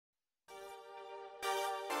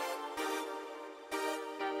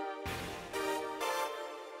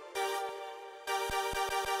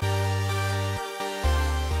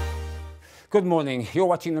Good morning. You're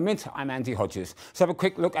watching The Mint. I'm Andy Hodges. Let's have a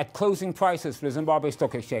quick look at closing prices for the Zimbabwe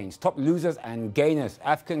Stock Exchange. Top losers and gainers,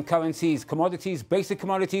 African currencies, commodities, basic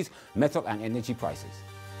commodities, metal and energy prices.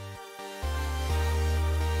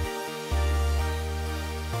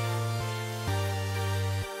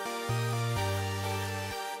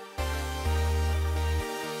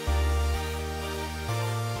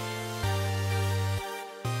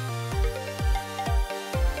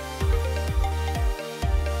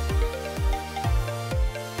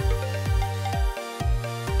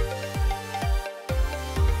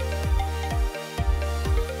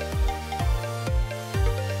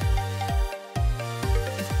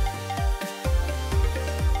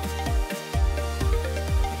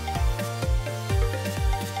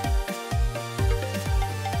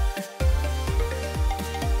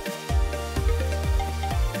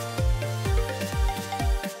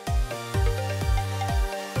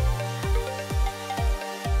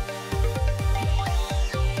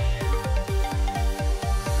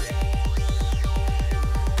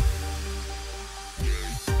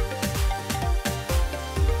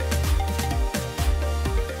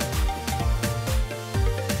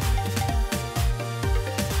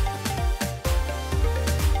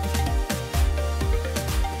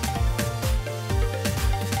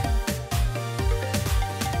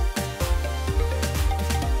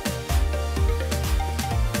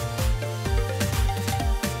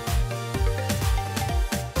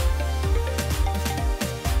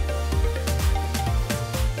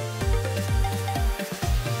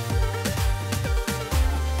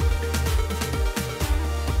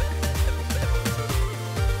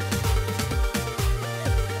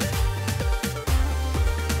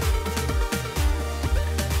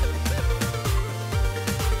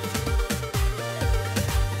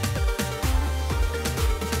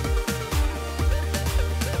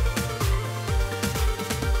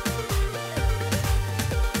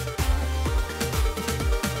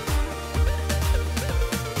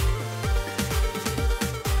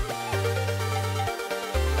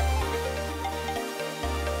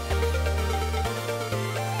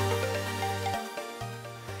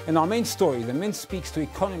 In our main story, the Mint speaks to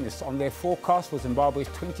economists on their forecast for Zimbabwe's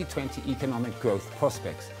 2020 economic growth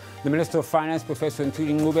prospects. The Minister of Finance, Professor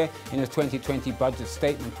Ntuli, in his 2020 budget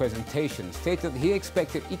statement presentation, stated that he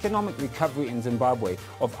expected economic recovery in Zimbabwe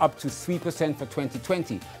of up to 3% for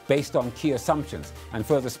 2020, based on key assumptions, and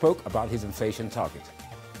further spoke about his inflation target.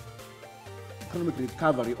 Economic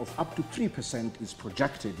recovery of up to 3% is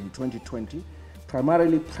projected in 2020,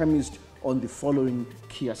 primarily premised on the following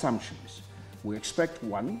key assumptions. We expect,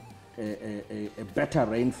 one, a better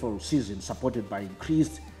rainfall season supported by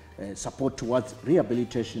increased support towards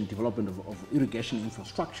rehabilitation and development of irrigation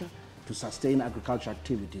infrastructure to sustain agriculture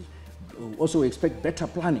activities. Also, we expect better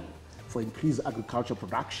planning for increased agriculture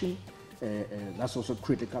production. That's also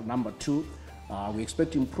critical. Number two, we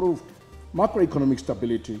expect improved macroeconomic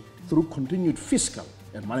stability through continued fiscal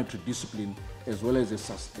and monetary discipline, as well as a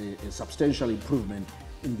substantial improvement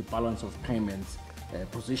in the balance of payments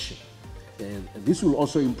position. This will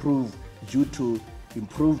also improve due to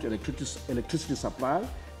improved electricity supply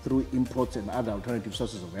through imports and other alternative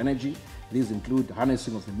sources of energy. These include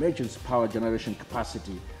harnessing of emergency power generation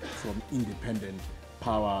capacity from independent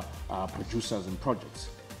power producers and projects.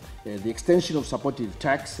 The extension of supportive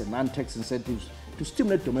tax and non-tax incentives to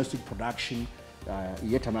stimulate domestic production,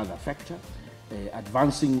 yet another factor.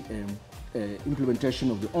 Advancing implementation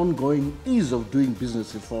of the ongoing ease of doing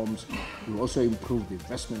business reforms will also improve the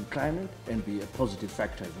investment climate and be a positive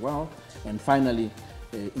factor as well. And finally,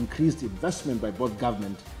 increased investment by both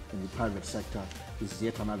government and the private sector is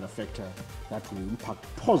yet another factor that will impact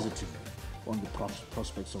positively on the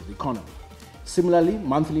prospects of the economy. Similarly,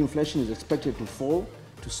 monthly inflation is expected to fall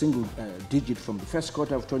to single digit from the first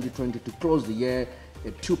quarter of 2020 to close the year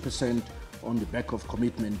at 2%, on the back of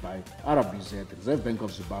commitment by RBZ, the Reserve Bank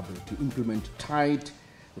of Zimbabwe, to implement tight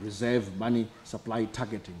reserve money supply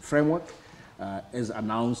targeting framework, as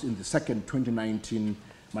announced in the second 2019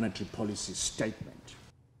 monetary policy statement.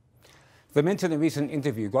 The Mint, in a recent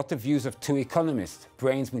interview, got the views of two economists,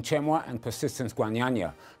 Brains Muchemwa and Persistence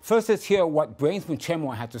Gwanyanya. First, let's hear what Brains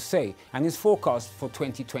Muchemwa had to say and his forecast for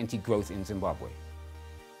 2020 growth in Zimbabwe.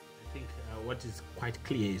 I think what is quite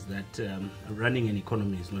clear is that running an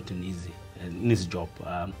economy is not an easy job.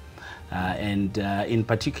 In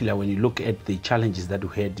particular, when you look at the challenges that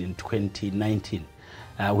we had in 2019,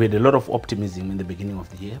 we had a lot of optimism in the beginning of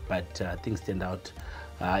the year, but things turned out,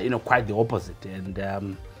 quite the opposite.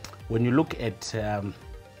 And when you look at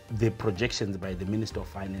the projections by the Minister of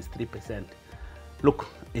Finance, 3%, Look,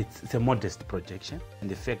 it's a modest projection, and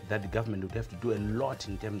the fact that the government would have to do a lot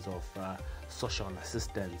in terms of social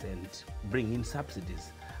assistance and bring in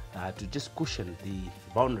subsidies to just cushion the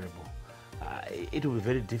vulnerable, it will be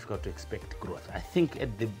very difficult to expect growth. I think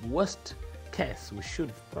at the worst case, we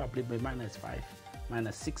should probably be -5,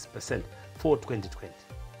 -6% for 2020.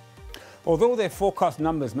 Although their forecast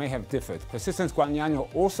numbers may have differed, Persistence Gwanyanya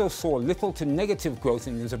also saw little to negative growth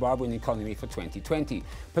in the Zimbabwean economy for 2020.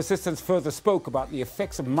 Persistence further spoke about the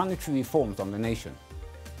effects of monetary reforms on the nation.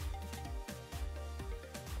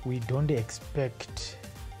 We don't expect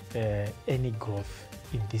any growth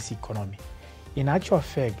in this economy. In actual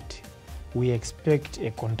fact, we expect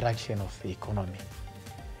a contraction of the economy.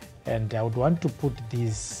 And I would want to put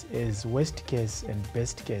this as worst case and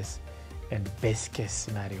best case and best case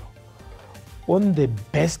scenario. On the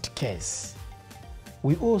best case,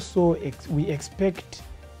 we also we expect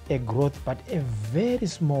a growth, but a very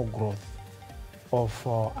small growth of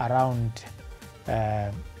around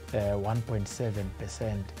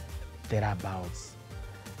 1.7% thereabouts.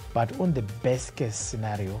 But on the best case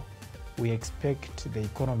scenario, we expect the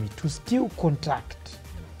economy to still contract,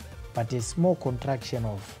 but a small contraction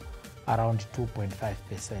of around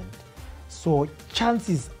 2.5%. So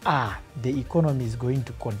chances are the economy is going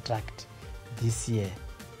to contract this year.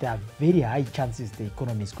 There are very high chances the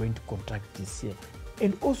economy is going to contract this year.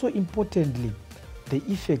 And also importantly, the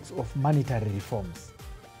effects of monetary reforms.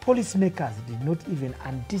 Policymakers did not even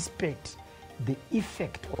anticipate the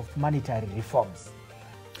effect of monetary reforms.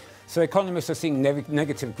 So economists are seeing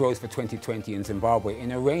negative growth for 2020 in Zimbabwe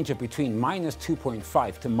in a range of between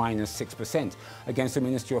 -2.5 to -6% against the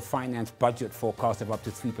Ministry of Finance budget forecast of up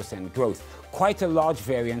to 3% growth. Quite a large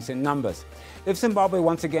variance in numbers. If Zimbabwe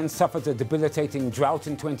once again suffers a debilitating drought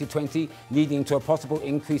in 2020, leading to a possible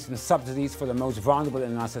increase in subsidies for the most vulnerable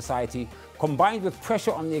in our society, combined with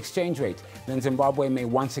pressure on the exchange rate, then Zimbabwe may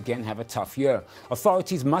once again have a tough year.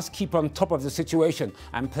 Authorities must keep on top of the situation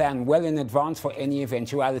and plan well in advance for any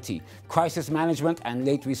eventuality. Crisis management and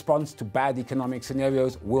late response to bad economic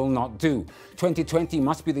scenarios will not do. 2020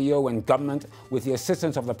 must be the year when government, with the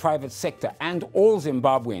assistance of the private sector and all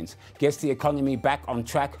Zimbabweans, gets the economy back on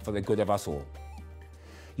track for the good of us all.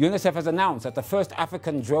 UNICEF has announced that the first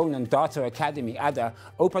African Drone and Data Academy, ADA,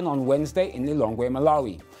 opened on Wednesday in Lilongwe,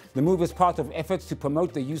 Malawi. The move is part of efforts to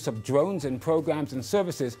promote the use of drones in programs and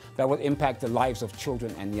services that will impact the lives of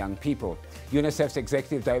children and young people. UNICEF's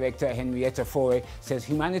Executive Director, Henrietta Fore, says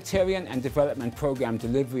humanitarian and development program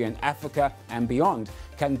delivery in Africa and beyond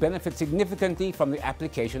can benefit significantly from the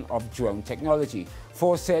application of drone technology.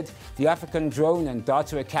 Fore said the African Drone and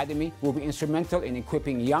Data Academy will be instrumental in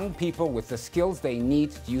equipping young people with the skills they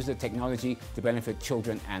need to use the technology to benefit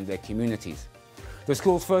children and their communities. The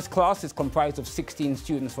school's first class is comprised of 16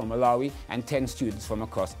 students from Malawi and 10 students from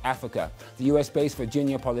across Africa. The US-based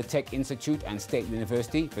Virginia Polytech Institute and State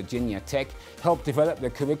University, Virginia Tech, helped develop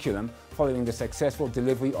the curriculum following the successful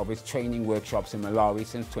delivery of its training workshops in Malawi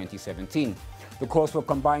since 2017. The course will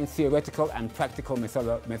combine theoretical and practical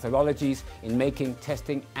methodologies in making,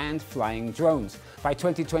 testing and flying drones. By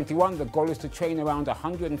 2021, the goal is to train around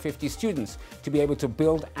 150 students to be able to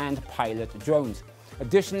build and pilot drones.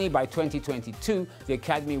 Additionally, by 2022, the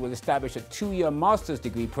Academy will establish a 2-year master's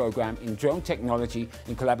degree program in drone technology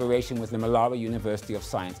in collaboration with the Malawi University of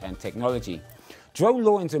Science and Technology. Drone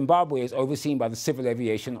law in Zimbabwe is overseen by the Civil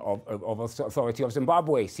Aviation Authority of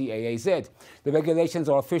Zimbabwe, CAAZ. The regulations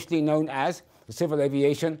are officially known as the Civil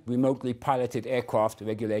Aviation Remotely Piloted Aircraft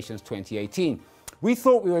Regulations 2018. We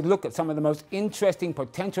thought we would look at some of the most interesting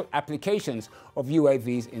potential applications of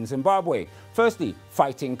UAVs in Zimbabwe. Firstly,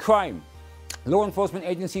 fighting crime. Law enforcement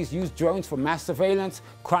agencies use drones for mass surveillance,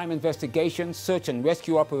 crime investigation, search and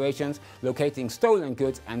rescue operations, locating stolen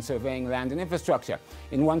goods and surveying land and infrastructure.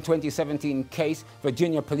 In one 2017 case,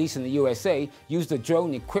 Virginia police in the USA used a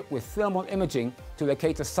drone equipped with thermal imaging to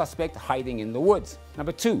locate a suspect hiding in the woods.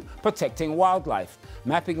 Number 2, protecting wildlife.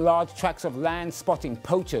 Mapping large tracts of land, spotting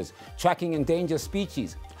poachers, tracking endangered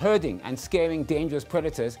species, herding and scaring dangerous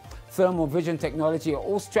predators. Thermal vision technology are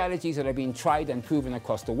all strategies that have been tried and proven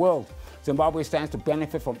across the world. Zimbabwe stands to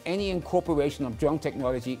benefit from any incorporation of drone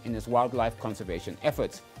technology in its wildlife conservation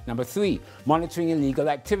efforts. Number 3, monitoring illegal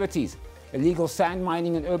activities. Illegal sand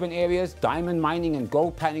mining in urban areas, diamond mining and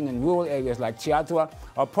gold panning in rural areas like Chiadzwa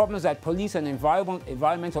are problems that police and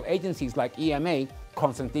environmental agencies like EMA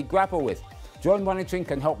constantly grapple with. Drone monitoring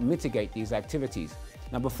can help mitigate these activities.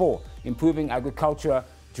 Number 4, improving agriculture.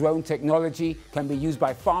 Drone technology can be used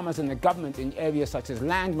by farmers and the government in areas such as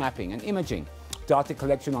land mapping and imaging, data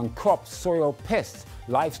collection on crops, soil, pests,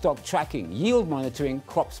 livestock tracking, yield monitoring,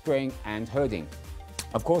 crop spraying and herding.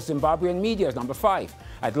 Of course, Zimbabwean media is number 5.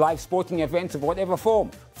 At live sporting events of whatever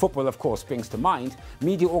form, football of course springs to mind,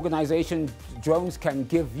 media organization drones can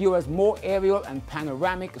give viewers more aerial and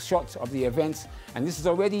panoramic shots of the events, and this is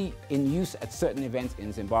already in use at certain events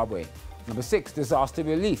in Zimbabwe. Number 6, disaster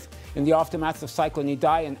relief. In the aftermath of Cyclone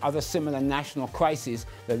Idai and other similar national crises,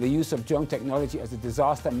 the use of drone technology as a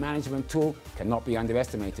disaster management tool cannot be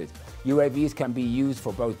underestimated. UAVs can be used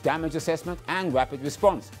for both damage assessment and rapid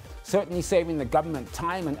response, certainly saving the government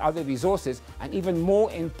time and other resources, and even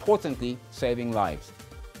more importantly, saving lives.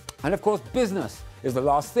 And of course, business is the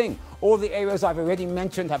last thing. All the areas I've already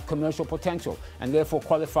mentioned have commercial potential and therefore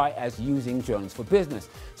qualify as using drones for business.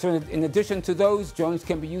 So in addition to those, drones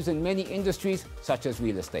can be used in many industries, such as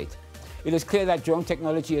real estate. It is clear that drone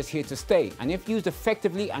technology is here to stay, and if used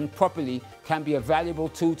effectively and properly, can be a valuable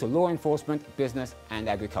tool to law enforcement, business, and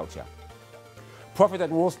agriculture. Profit at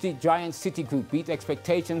Wall Street giant Citigroup beat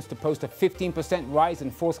expectations to post a 15% rise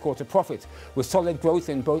in fourth quarter profits, with solid growth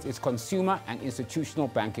in both its consumer and institutional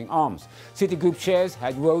banking arms. Citigroup shares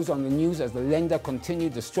had rose on the news as the lender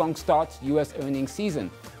continued the strong start to U.S. earnings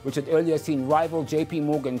season, which had earlier seen rival J.P.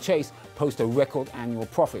 Morgan Chase post a record annual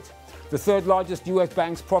profit. The third largest U.S.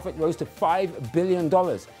 bank's profit rose to $5 billion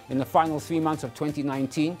in the final 3 months of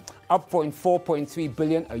 2019, up from $4.3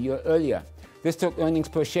 billion a year earlier. This took earnings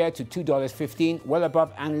per share to $2.15, well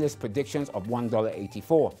above analyst predictions of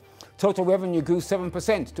 $1.84. Total revenue grew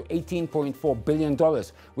 7% to $18.4 billion,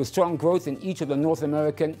 with strong growth in each of the North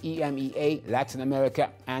American, EMEA, Latin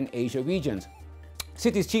America, and Asia regions.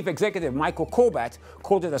 Citi's chief executive, Michael Corbat,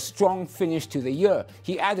 called it a strong finish to the year.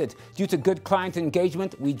 He added, due to good client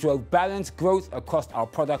engagement, we drove balanced growth across our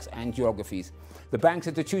products and geographies. The bank's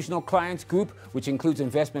institutional clients group, which includes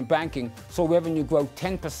investment banking, saw revenue grow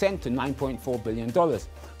 10% to $9.4 billion.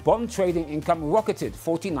 Bond trading income rocketed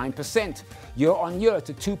 49% year-on-year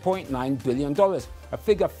to $2.9 billion, a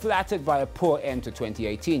figure flattered by a poor end to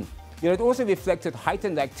 2018. Yet it also reflected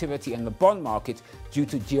heightened activity in the bond market due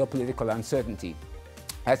to geopolitical uncertainty.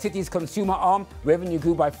 At Citi's consumer arm, revenue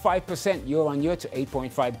grew by 5% year-on-year to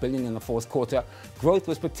 $8.5 billion in the fourth quarter. Growth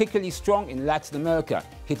was particularly strong in Latin America,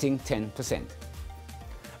 hitting 10%.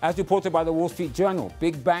 As reported by the Wall Street Journal,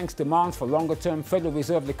 big banks' demands for longer-term Federal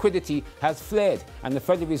Reserve liquidity has flared, and the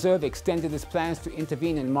Federal Reserve extended its plans to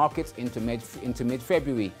intervene in markets into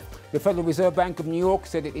mid-February. The Federal Reserve Bank of New York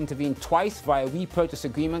said it intervened twice via repurchase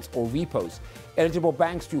agreements or repos. Eligible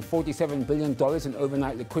banks drew $47 billion in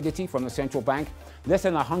overnight liquidity from the central bank, less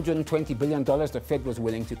than $120 billion the Fed was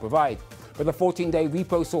willing to provide. But the 14-day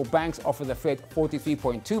repo saw banks offer the Fed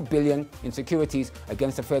 $43.2 billion in securities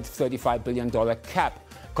against the Fed's $35 billion cap.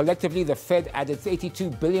 Collectively, the Fed added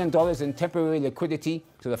 $82 billion in temporary liquidity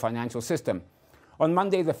to the financial system. On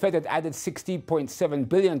Monday, the Fed had added $60.7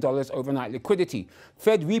 billion overnight liquidity.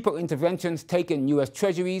 Fed repo interventions taken U.S.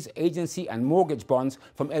 Treasuries, agency, and mortgage bonds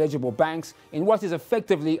from eligible banks in what is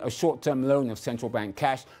effectively a short-term loan of central bank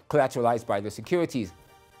cash collateralized by the securities.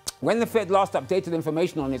 When the Fed last updated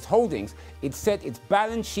information on its holdings, it said its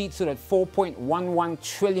balance sheet stood at $4.11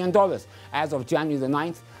 trillion as of January the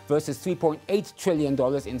 9th versus $3.8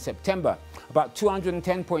 trillion in September. About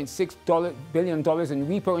 $210.6 billion in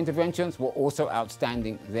repo interventions were also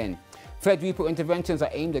outstanding then. Fed repo interventions are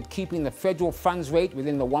aimed at keeping the federal funds rate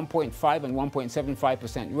within the 1.5 and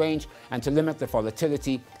 1.75% range and to limit the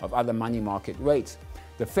volatility of other money market rates.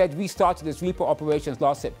 The Fed restarted its repo operations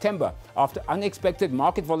last September after unexpected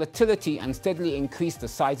market volatility and steadily increased the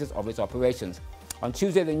sizes of its operations. On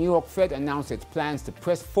Tuesday, the New York Fed announced its plans to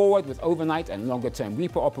press forward with overnight and longer-term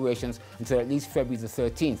repo operations until at least February the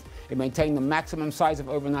 13th. It maintained the maximum size of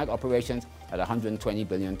overnight operations at $120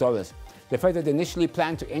 billion. The Fed had initially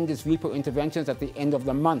planned to end its repo interventions at the end of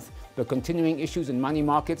the month, but continuing issues in money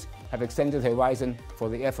markets have extended the horizon for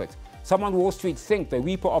the effort. Some on Wall Street think the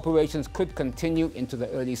repo operations could continue into the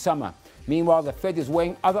early summer. Meanwhile, the Fed is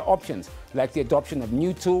weighing other options, like the adoption of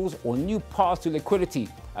new tools or new paths to liquidity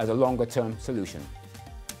as a longer-term solution.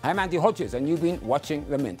 I'm Andy Hodges, and you've been watching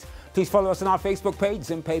The Mint. Please follow us on our Facebook page,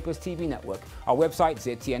 Zim Papers TV Network, our website,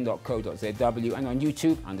 ztn.co.zw, and on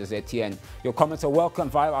YouTube under ZTN. Your comments are welcome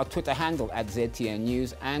via our Twitter handle at ZTN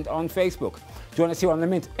News and on Facebook. Join us here on The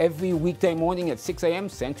Mint every weekday morning at 6 a.m.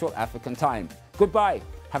 Central African Time. Goodbye,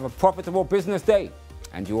 have a profitable business day,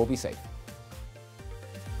 and you all be safe.